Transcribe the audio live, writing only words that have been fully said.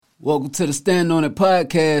Welcome to the Stand On It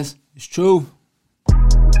podcast. It's true.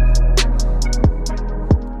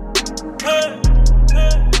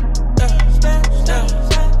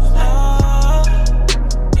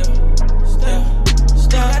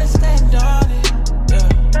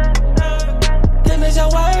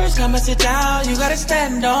 Sit down, you gotta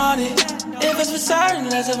stand on it. If it's for certain,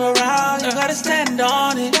 let's have around, you gotta stand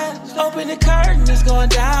on it. Open the curtain, it's going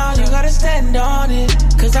down, you gotta stand on it.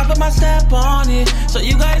 Cause I put my stamp on it, so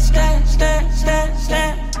you gotta stand. You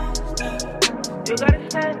gotta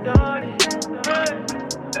stand on it. You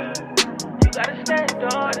gotta stand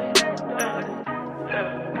on it.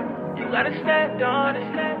 You gotta stand on it.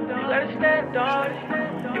 You gotta stand on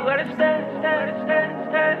it. You gotta stand.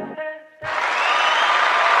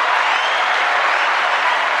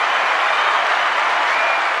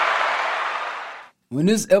 When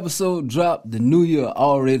this episode dropped, the new year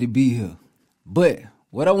already be here. But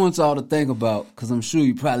what I want y'all to think about, because I'm sure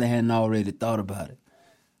you probably hadn't already thought about it.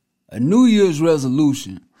 A New Year's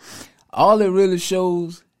resolution, all it really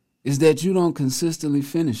shows is that you don't consistently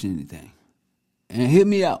finish anything. And hear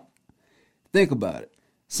me out. Think about it.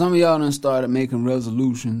 Some of y'all done started making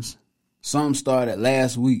resolutions. Some started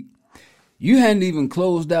last week. You hadn't even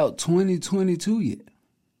closed out 2022 yet.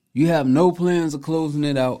 You have no plans of closing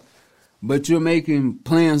it out. But you're making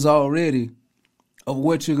plans already of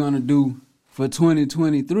what you're going to do for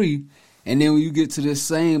 2023. And then when you get to this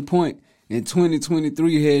same point in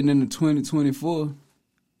 2023 heading into 2024,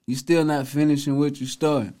 you're still not finishing what you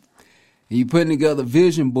started. And you're putting together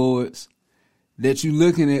vision boards that you're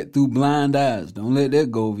looking at through blind eyes. Don't let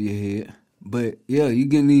that go over your head. But yeah, you're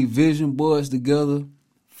getting these vision boards together.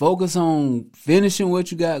 Focus on finishing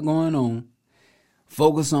what you got going on.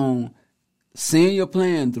 Focus on seeing your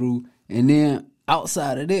plan through. And then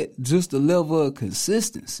outside of that, just a level of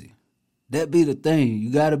consistency. That be the thing. You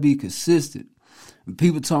got to be consistent. When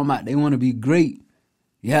people talking about they want to be great,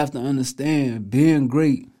 you have to understand being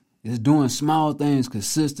great is doing small things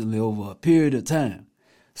consistently over a period of time.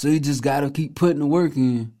 So you just got to keep putting the work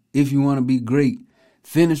in if you want to be great.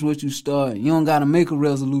 Finish what you start. You don't got to make a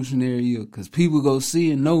resolution every year because people go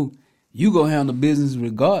see and know you go handle business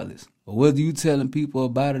regardless of whether you telling people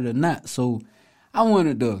about it or not. So I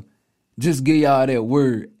wanted to just give y'all that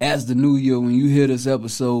word as the new year when you hear this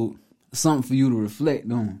episode, something for you to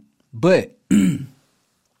reflect on. But,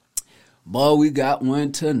 boy, we got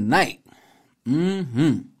one tonight. We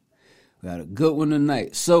got a good one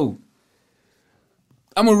tonight. So,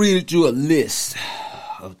 I'm going to read you a list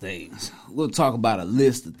of things. We'll talk about a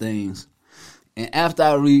list of things. And after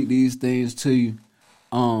I read these things to you,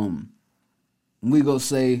 we going to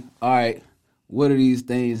say, all right, what do these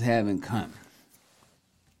things have in common?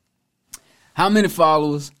 How many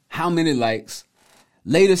followers, how many likes,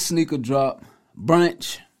 latest sneaker drop,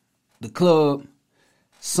 brunch, the club,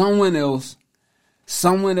 someone else,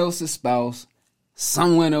 someone else's spouse,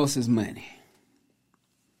 someone else's money.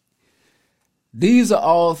 These are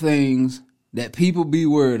all things that people be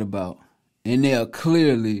worried about, and they are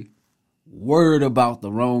clearly worried about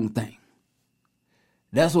the wrong thing.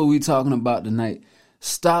 That's what we're talking about tonight.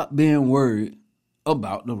 Stop being worried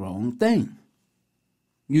about the wrong thing.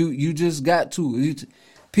 You just got to.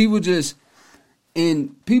 People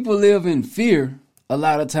live in fear a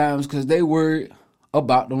lot of times because they worried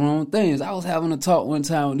about the wrong things. I was having a talk one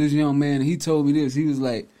time with this young man, and he told me this. He was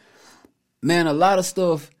like, man, a lot of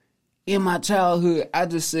stuff in my childhood, I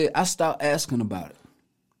just said, I stopped asking about it.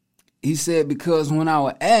 He said, because when I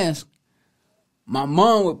would ask, my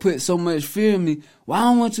mom would put so much fear in me. Well, I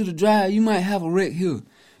don't want you to drive. You might have a wreck here.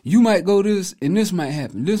 You might go this, and this might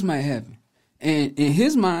happen. This might happen. And in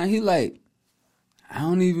his mind, he like, I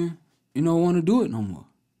don't even, want to do it no more.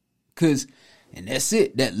 And that's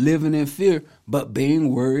it, that living in fear, but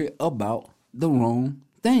being worried about the wrong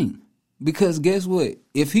thing. Because guess what?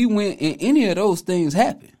 If he went and any of those things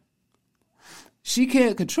happen, she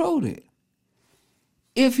can't control that.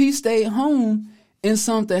 If he stayed home and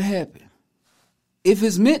something happened, if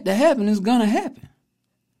it's meant to happen, it's going to happen.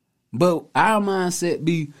 But our mindset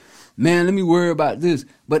be, man, let me worry about this.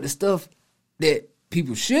 But the stuff that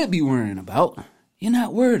people should be worrying about, you're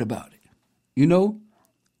not worried about it.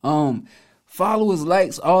 Followers,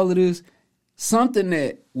 likes, all of this, something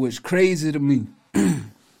that was crazy to me.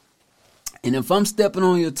 And if I'm stepping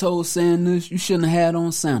on your toes saying this, you shouldn't have had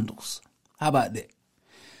on sandals. How about that?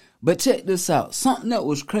 But check this out. Something that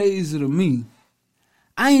was crazy to me,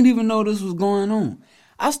 I ain't even know this was going on.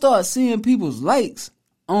 I started seeing people's likes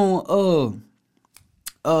on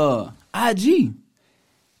IG.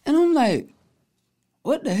 And I'm like,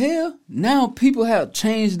 what the hell? Now people have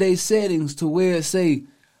changed their settings to where it say,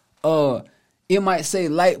 it might say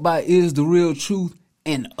like by is the real truth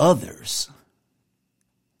and others.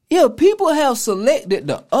 Yeah, people have selected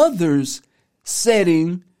the others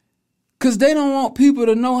setting because they don't want people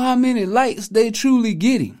to know how many likes they truly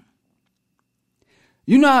getting.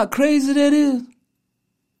 You know how crazy that is?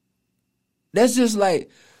 That's just like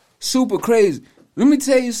super crazy. Let me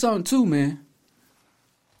tell you something too, man.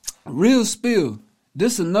 Real spill.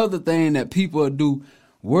 This is another thing that people do,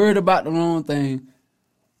 worried about the wrong thing.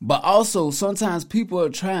 But also, sometimes people are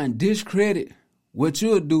trying to discredit what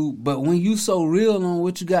you'll do. But when you so real on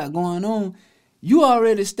what you got going on, you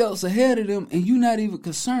already steps ahead of them and you not even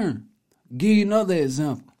concerned. Give you another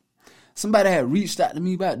example. Somebody had reached out to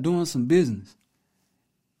me about doing some business.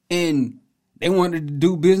 And they wanted to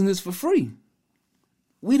do business for free.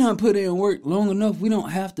 We done put in work long enough. We don't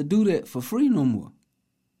have to do that for free no more.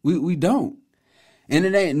 We don't. And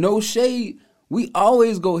it ain't no shade. We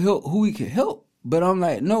always go help who we can help. But I'm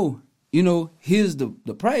like, no, here's the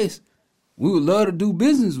price. We would love to do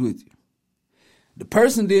business with you. The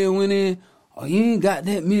person then went in, oh, you ain't got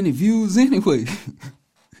that many views anyway.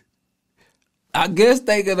 I guess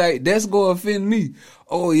thinking like, that's going to offend me.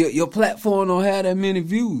 Oh, your platform don't have that many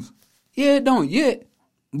views. Yeah, it don't yet.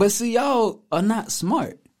 But see, y'all are not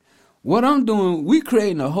smart. What I'm doing, we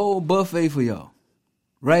creating a whole buffet for y'all,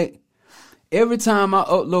 right? Every time I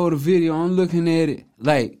upload a video, I'm looking at it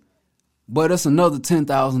like, but that's another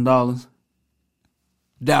 $10,000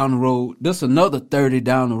 down the road. That's another 30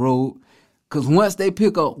 down the road. Because once they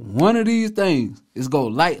pick up one of these things, it's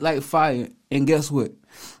going to light like fire. And guess what?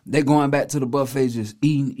 They're going back to the buffet just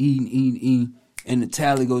eating. And the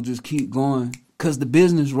tally go just keep going. Because the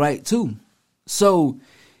business right too. So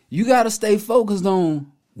you got to stay focused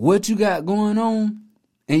on what you got going on.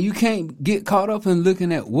 And you can't get caught up in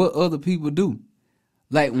looking at what other people do.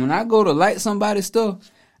 Like when I go to like somebody's stuff,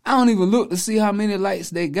 I don't even look to see how many likes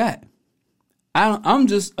they got. I'm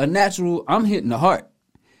just a natural, I'm hitting the heart.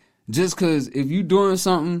 Just because if you doing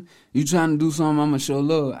something, you trying to do something, I'm going to show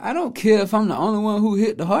love. I don't care if I'm the only one who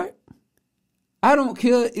hit the heart. I don't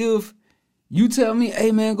care if you tell me,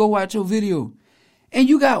 hey man, go watch your video. And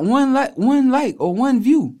you got one like or one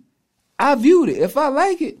view. I viewed it. If I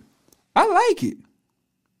like it, I like it.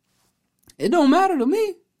 It don't matter to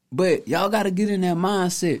me. But y'all got to get in that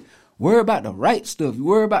mindset. Worry about the right stuff. You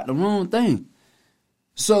worry about the wrong thing.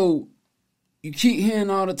 So you keep hearing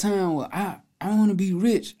all the time, well, I want to be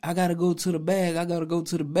rich. I got to go to the bag. I got to go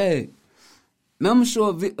to the bag. Man, I'm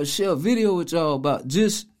going to share a video with y'all about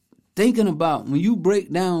just thinking about when you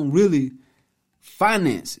break down really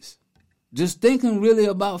finances. Just thinking really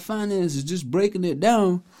about finances, just breaking it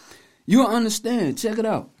down, you'll understand. Check it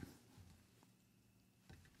out.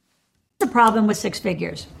 The problem with six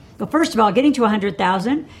figures. Well, first of all, getting to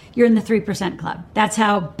 100,000, you're in the 3% club. That's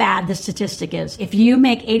how bad the statistic is. If you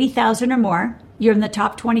make 80,000 or more, you're in the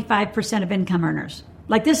top 25% of income earners.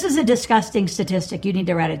 Like, this is a disgusting statistic. You need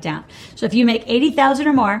to write it down. So if you make 80,000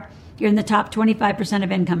 or more, you're in the top 25%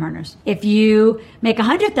 of income earners. If you make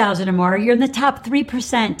 100,000 or more, you're in the top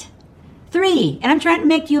 3%. And I'm trying to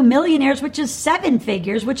make you millionaires, which is 7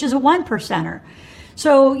 figures, which is a 1%er.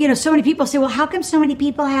 So, so many people say, well, how come so many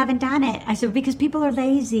people haven't done it? I said, because people are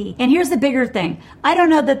lazy. And here's the bigger thing. I don't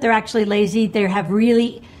know that they're actually lazy. They have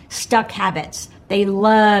really stuck habits. They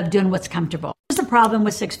love doing what's comfortable. What's the problem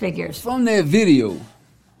with six figures? From that video,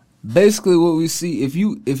 basically what we see, if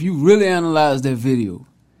you really analyze that video,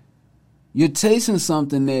 you're chasing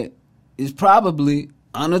something that is probably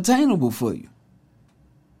unattainable for you.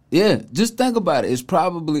 Yeah, just think about it. It's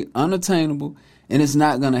probably unattainable and it's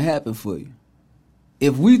not going to happen for you.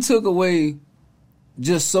 If we took away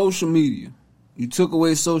just social media, you took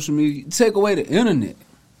away social media, take away the internet.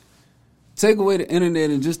 Take away the internet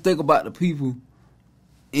and just think about the people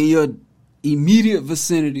in your immediate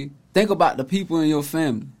vicinity. Think about the people in your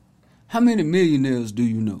family. How many millionaires do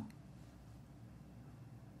you know?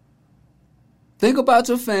 Think about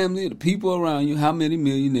your family, the people around you. How many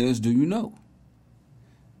millionaires do you know?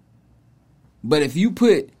 But if you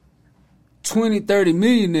put 20, 30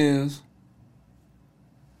 millionaires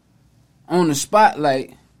on the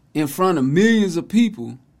spotlight in front of millions of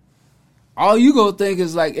people, all you gonna think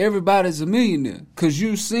is like everybody's a millionaire because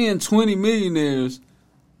you're seeing 20 millionaires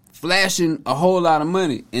flashing a whole lot of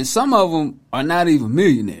money, and some of them are not even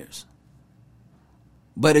millionaires.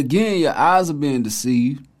 But again, your eyes are being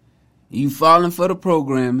deceived, you falling for the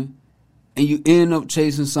programming, and you end up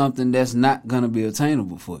chasing something that's not gonna be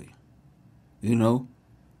attainable for you.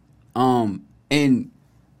 And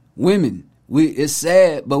women, it's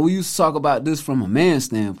sad, but we used to talk about this from a man's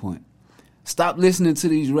standpoint. Stop listening to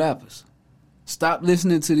these rappers. Stop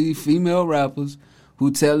listening to these female rappers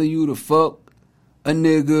who telling you to fuck a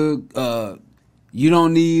nigga, you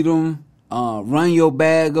don't need them, run your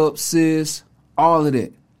bag up, sis, all of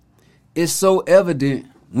that. It's so evident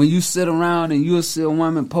when you sit around and you'll see a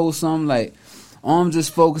woman post something like, oh, I'm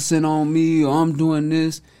just focusing on me, or I'm doing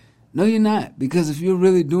this. No, you're not. Because if you're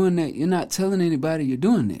really doing that, you're not telling anybody you're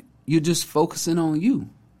doing it. You're just focusing on you.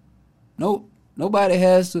 Nope. Nobody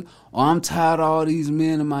has to, oh, I'm tired of all these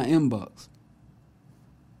men in my inbox.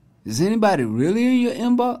 Is anybody really in your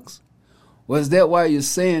inbox? Or is that why you're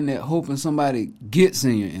saying that, hoping somebody gets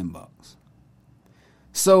in your inbox?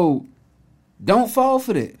 So, don't fall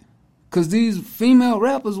for that. Because these female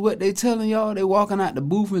rappers, what they telling y'all, they walking out the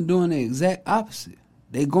booth and doing the exact opposite.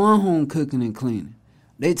 They going home cooking and cleaning.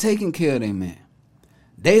 They taking care of their man.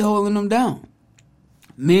 They holding them down.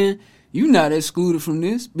 Men, you not excluded from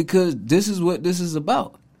this, because this is what this is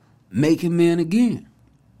about. Making men again.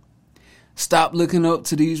 Stop looking up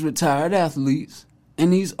to these retired athletes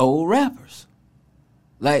and these old rappers.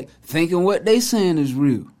 Like, thinking what they saying is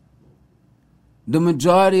real. The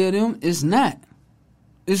majority of them is not.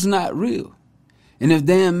 It's not real. And if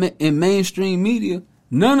they're in mainstream media,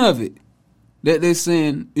 none of it that they're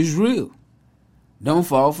saying is real. Don't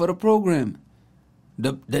fall for the programming.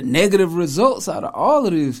 The negative results out of all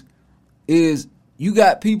of this is you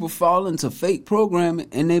got people falling to fake programming,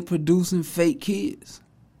 and they producing fake kids.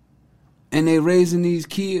 And they raising these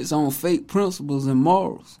kids on fake principles and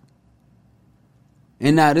morals.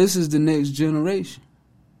 And now this is the next generation.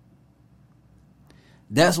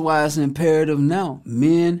 That's why it's imperative now.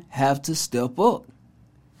 Men have to step up.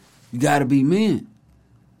 You got to be men.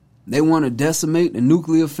 They want to decimate the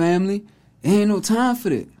nuclear family. Ain't no time for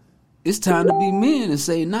that. It's time to be men and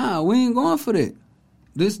say, nah, we ain't going for that.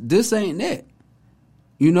 This ain't that.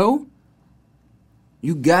 You know?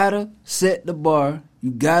 You got to set the bar.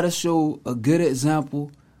 You got to show a good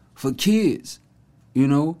example for kids. You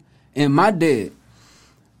know? And my dad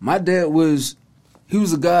was, he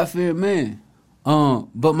was a God-fearing man.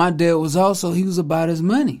 But my dad was also, he was about his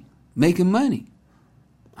money, making money.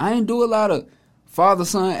 I didn't do a lot of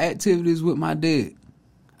father-son activities with my dad.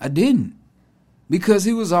 I didn't. Because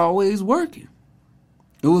he was always working.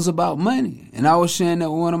 It was about money. And I was sharing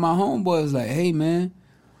that with one of my homeboys, like, hey, man,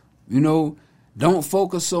 you know, don't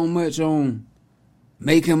focus so much on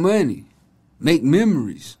making money. Make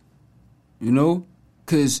memories, you know?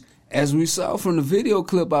 Because as we saw from the video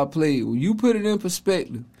clip I played, when you put it in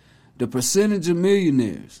perspective, the percentage of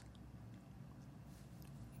millionaires,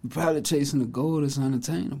 you're probably chasing a goal that's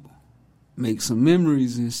unattainable. Make some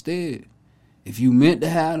memories instead. If you meant to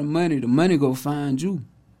have the money go find you.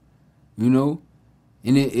 You know?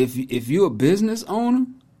 And if you're a business owner,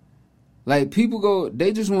 like people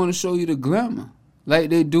they just want to show you the glamour.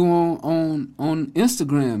 Like they do on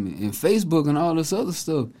Instagram and Facebook and all this other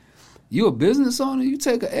stuff. You a business owner, you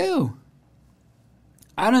take a L.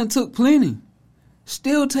 I done took plenty.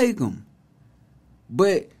 Still take them.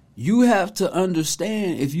 But you have to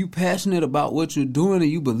understand, if you passionate about what you're doing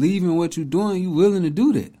and you believe in what you're doing, you willing to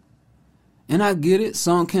do that. And I get it.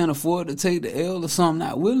 Some can't afford to take the L, or some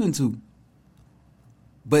not willing to.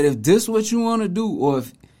 But if this what you want to do, or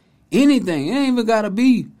if anything, it ain't even got to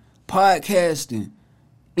be podcasting,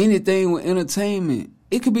 anything with entertainment.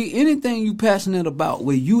 It could be anything you passionate about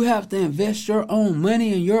where you have to invest your own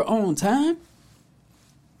money and your own time.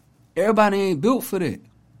 Everybody ain't built for that.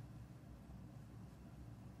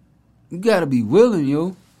 You got to be willing,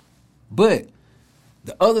 yo. But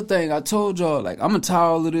the other thing I told y'all, like, I'm going to tie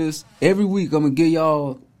all of this. Every week I'm going to give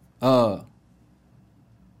y'all a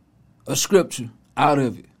scripture out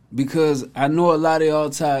of it. Because I know a lot of y'all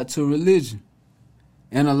tied to religion.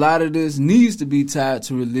 And a lot of this needs to be tied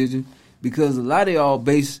to religion. Because a lot of y'all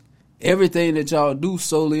base everything that y'all do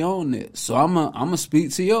solely on that. So I'm going to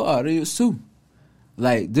speak to your audience too.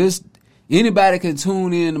 Like, this, anybody can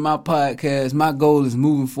tune in to my podcast. My goal is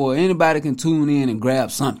moving forward. Anybody can tune in and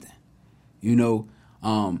grab something. You know,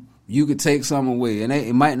 you could take something away. And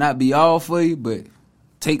it might not be all for you, but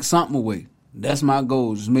take something away. That's my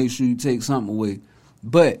goal. Just make sure you take something away.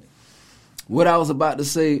 But what I was about to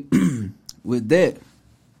say with that,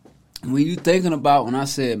 when you thinking about, when I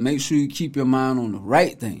said make sure you keep your mind on the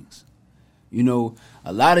right things, you know,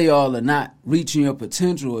 a lot of y'all are not reaching your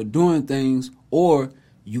potential or doing things, or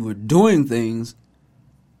you were doing things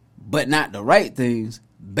but not the right things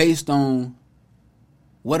based on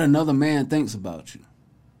what another man thinks about you,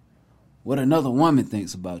 what another woman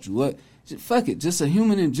thinks about you, what, fuck it, just a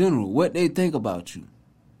human in general, what they think about you.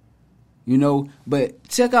 You know, but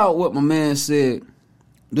check out what my man said.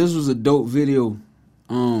 This was a dope video.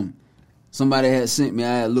 Somebody had sent me.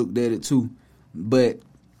 I had looked at it too. But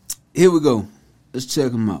here we go. Let's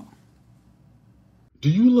check him out.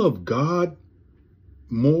 Do you love God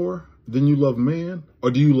more than you love man?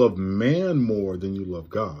 Or do you love man more than you love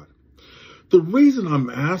God? The reason I'm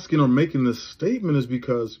asking or making this statement is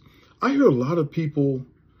because I hear a lot of people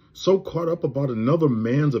so caught up about another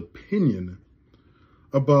man's opinion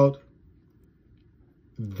about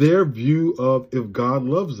their view of if God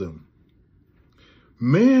loves them.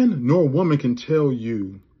 Man nor woman can tell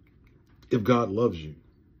you if God loves you.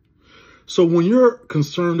 So when you're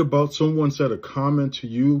concerned about someone said a comment to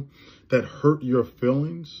you that hurt your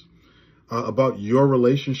feelings about your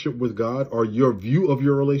relationship with God or your view of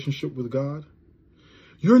your relationship with God,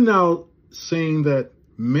 you're now saying that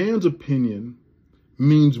man's opinion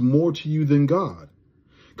means more to you than God.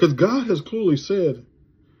 Because God has clearly said,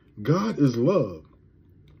 God is love.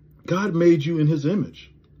 God made you in his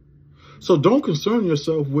image. So don't concern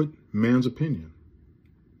yourself with man's opinion.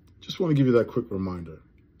 Just want to give you that quick reminder.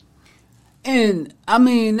 And I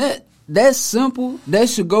mean, that's simple. That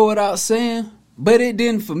should go without saying, but it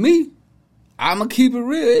didn't for me. I'm going to keep it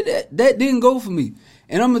real. That didn't go for me.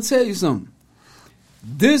 And I'm going to tell you something.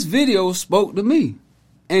 This video spoke to me.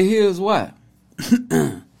 And here's why.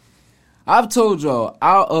 I've told y'all,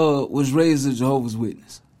 I was raised a Jehovah's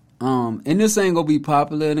Witness. And this ain't going to be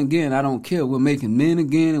popular. And again, I don't care. We're making men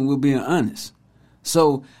again and we're being honest.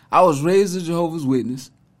 So I was raised a Jehovah's Witness.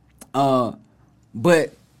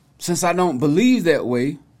 But since I don't believe that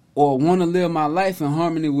way or want to live my life in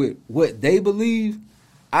harmony with what they believe,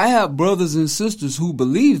 I have brothers and sisters who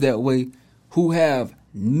believe that way who have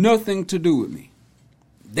nothing to do with me.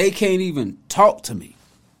 They can't even talk to me.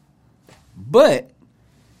 But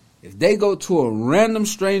if they go to a random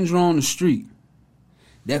stranger on the street,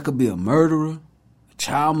 that could be a murderer, a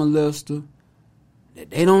child molester, that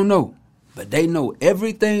they don't know, but they know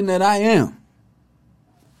everything that I am,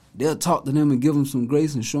 they'll talk to them and give them some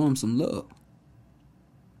grace and show them some love.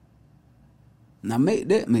 Now make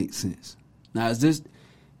that make sense. Now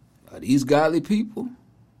are these godly people?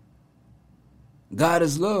 God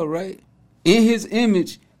is love, right? In his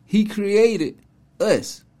image, he created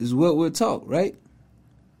us, is what we're taught, right?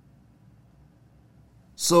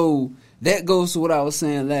 So that goes to what I was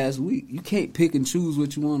saying last week. You can't pick and choose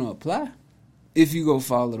what you want to apply if you go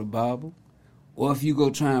follow the Bible or if you go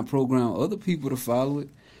try and program other people to follow it.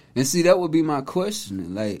 And see, that would be my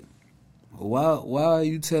question. Like, why are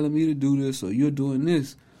you telling me to do this or you're doing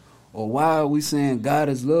this? Or why are we saying God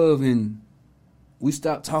is love and we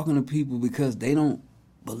stop talking to people because they don't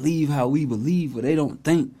believe how we believe or they don't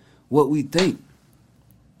think what we think?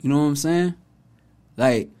 You know what I'm saying?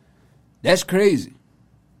 Like, that's crazy.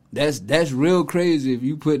 That's real crazy if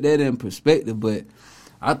you put that in perspective, but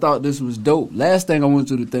I thought this was dope. Last thing I want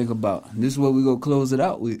you to think about, and this is what we're going to close it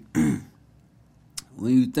out with.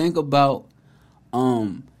 When you think about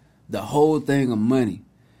the whole thing of money,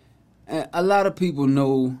 and a lot of people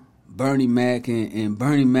know Bernie Mac, and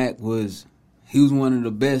Bernie Mac was one of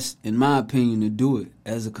the best, in my opinion, to do it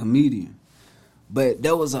as a comedian. But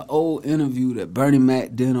there was an old interview that Bernie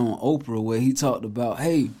Mac did on Oprah where he talked about,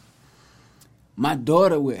 hey, my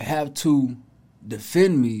daughter would have to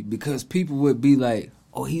defend me because people would be like,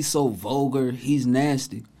 oh, he's so vulgar, he's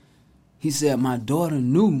nasty. He said, my daughter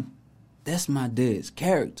knew that's my dad's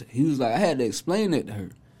character. He was like, I had to explain it to her.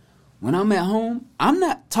 When I'm at home, I'm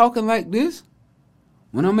not talking like this.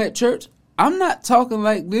 When I'm at church, I'm not talking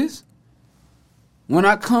like this. When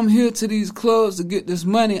I come here to these clubs to get this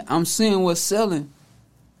money, I'm seeing what's selling.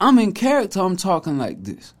 I'm in character, I'm talking like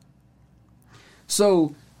this.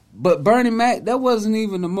 So, but Bernie Mac, that wasn't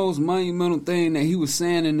even the most monumental thing that he was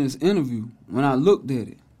saying in this interview when I looked at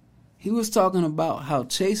it. He was talking about how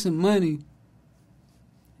chasing money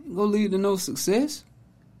ain't gonna lead to no success.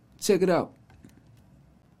 Check it out.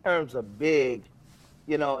 Terms are big.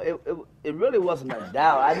 You know, it really wasn't a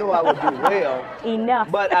doubt. I knew I would do well.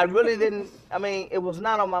 Enough. But I really didn't, I mean, it was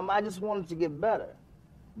not on my mind. I just wanted to get better.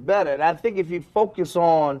 And I think if you focus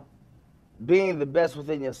on being the best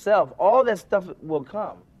within yourself, all that stuff will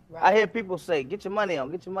come. Right. I hear people say, get your money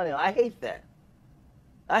on, get your money on. I hate that.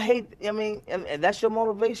 And that's your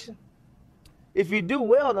motivation? If you do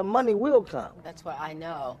well, the money will come. That's what I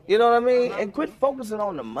know. You know what I mean? And quit focusing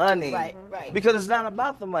on the money. Right. Because it's not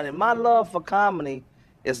about the money. My love for comedy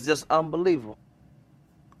is just unbelievable.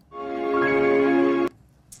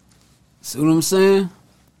 See what I'm saying?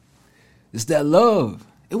 It's that love.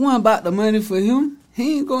 It wasn't about the money for him.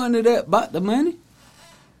 He ain't going to that about the money.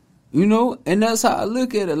 You know? And that's how I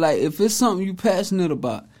look at it. Like, if it's something you passionate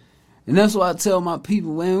about. And that's why I tell my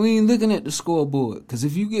people, man, we ain't looking at the scoreboard. Because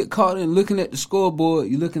if you get caught in looking at the scoreboard,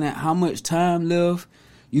 you're looking at how much time left.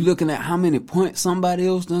 You're looking at how many points somebody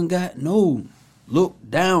else done got. No. Look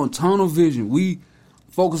down, tunnel vision. We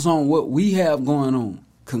focus on what we have going on.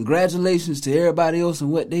 congratulations to everybody else and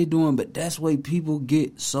what they doing, but that's why people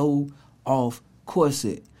get so off course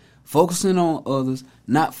at. Focusing on others,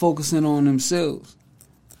 not focusing on themselves.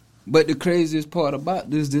 But the craziest part about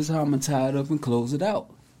this is how I'm going to tie it up and close it out.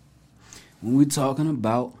 When we're talking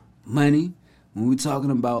about money, when we're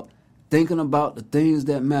talking about thinking about the things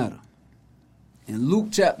that matter. In Luke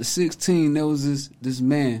chapter 16, there was this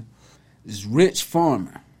man, this rich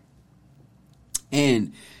farmer.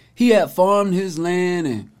 And he had farmed his land,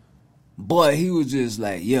 and boy, he was just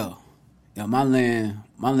like, yeah, my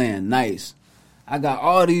land nice. I got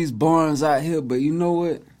all these barns out here, but you know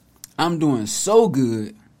what? I'm doing so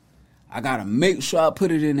good. I got to make sure I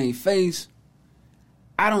put it in their face.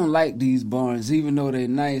 I don't like these barns, even though they're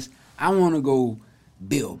nice. I want to go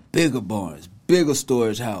build bigger barns, bigger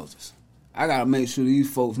storage houses. I got to make sure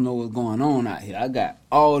these folks know what's going on out here. I got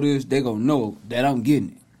all this. They going to know that I'm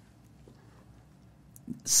getting it.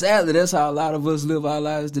 Sadly, that's how a lot of us live our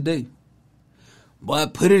lives today.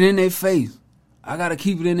 But put it in their face. I got to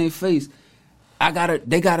keep it in their face.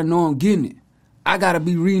 They got to know I'm getting it. I got to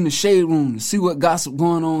be reading the Shade Room to see what gossip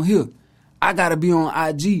going on here. I got to be on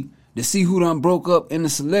IG to see who done broke up in the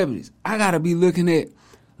celebrities. I got to be looking at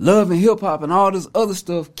Love and Hip Hop and all this other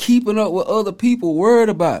stuff, keeping up with other people, worried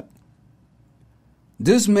about it.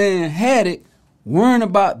 This man had it, worrying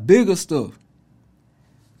about bigger stuff.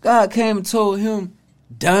 God came and told him,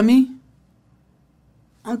 dummy,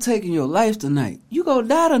 I'm taking your life tonight. You gonna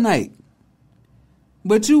die tonight.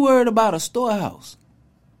 But you worried about a storehouse.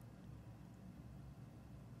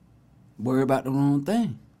 Worried about the wrong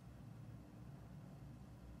thing.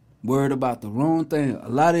 Worried about the wrong thing. A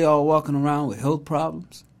lot of y'all walking around with health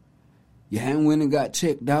problems. You haven't went and got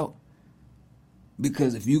checked out.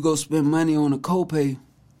 Because if you go spend money on a copay,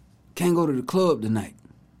 can't go to the club tonight.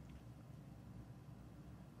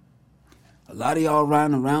 A lot of y'all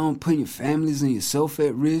riding around putting your families and yourself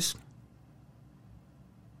at risk.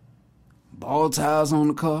 Ball tires on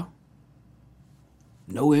the car.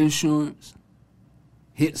 No insurance.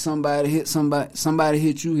 Hit somebody, somebody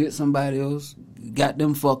hit you, hit somebody else. You got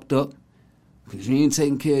them fucked up because you ain't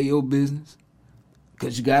taking care of your business.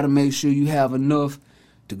 Because you got to make sure you have enough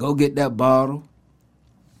to go get that bottle.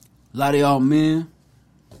 A lot of y'all men,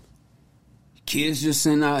 kids just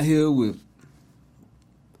sitting out here with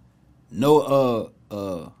no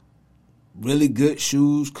really good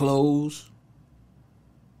shoes, clothes.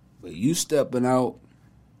 But you stepping out,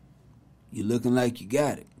 you looking like you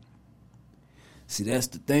got it. See, that's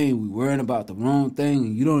the thing. We worrying about the wrong thing,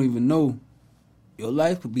 and you don't even know your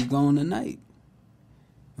life could be gone tonight.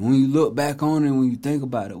 And when you look back on it, and when you think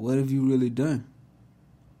about it, what have you really done?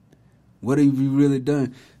 What have you really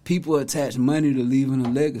done? People attach money to leaving a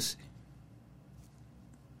legacy.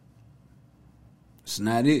 It's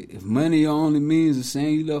not it. If money your only means of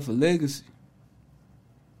saying you left a legacy,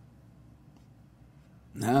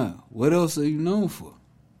 nah, what else are you known for?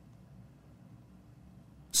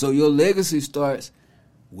 So your legacy starts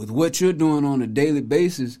with what you're doing on a daily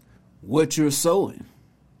basis, what you're sowing,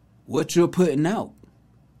 what you're putting out.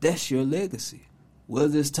 That's your legacy,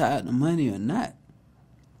 whether it's tied to money or not.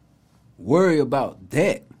 Worry about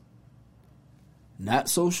that. Not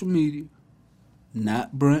social media,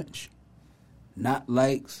 not brunch, not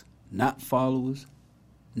likes, not followers,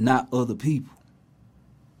 not other people.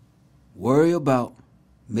 Worry about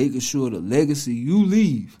making sure the legacy you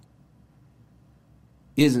leave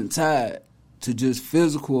isn't tied to just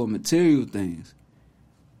physical or material things.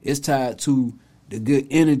 It's tied to the good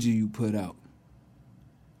energy you put out.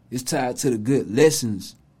 It's tied to the good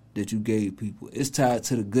lessons that you gave people. It's tied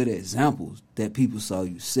to the good examples that people saw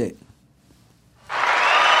you set.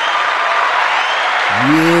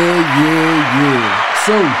 Yeah.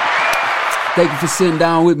 So, thank you for sitting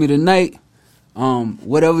down with me tonight.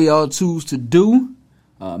 Whatever y'all choose to do,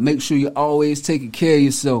 make sure you're always taking care of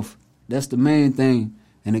yourself. That's the main thing.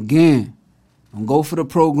 And again, don't go for the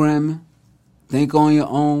programming. Think on your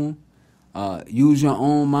own. Use your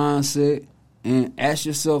own mindset. And ask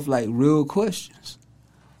yourself, like, real questions.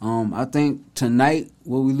 I think tonight,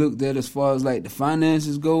 what we looked at as far as, like, the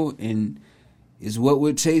finances go, and is what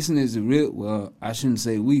we're chasing is a real, well, I shouldn't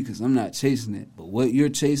say we, because I'm not chasing it. But what you're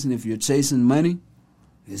chasing, if you're chasing money,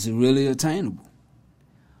 is it really attainable?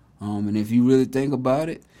 And if you really think about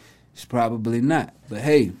it, it's probably not. But,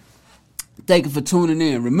 hey, thank you for tuning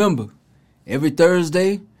in. Remember, every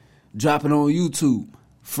Thursday, drop it on YouTube.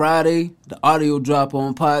 Friday, the audio drop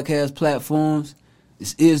on podcast platforms.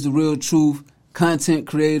 This is The Real Truth. Content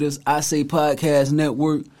creators, I Say Podcast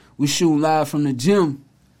Network. We shooting live from the gym.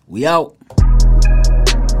 We out.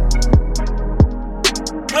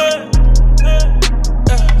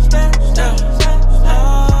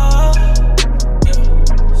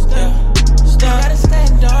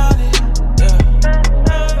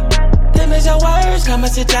 I'ma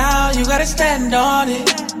sit down, you gotta stand on it.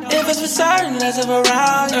 If it's for certain, let's have a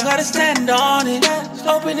round, you gotta stand on it.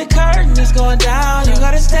 Open the curtain, it's going down, you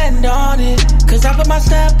gotta stand on it. Cause I put my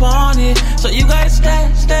stamp on it, so you gotta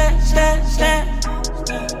stand.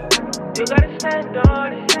 You gotta stand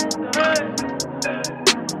on it.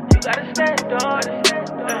 You gotta stand on it.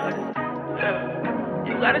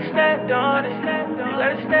 You gotta stand on it. You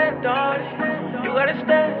gotta stand on it.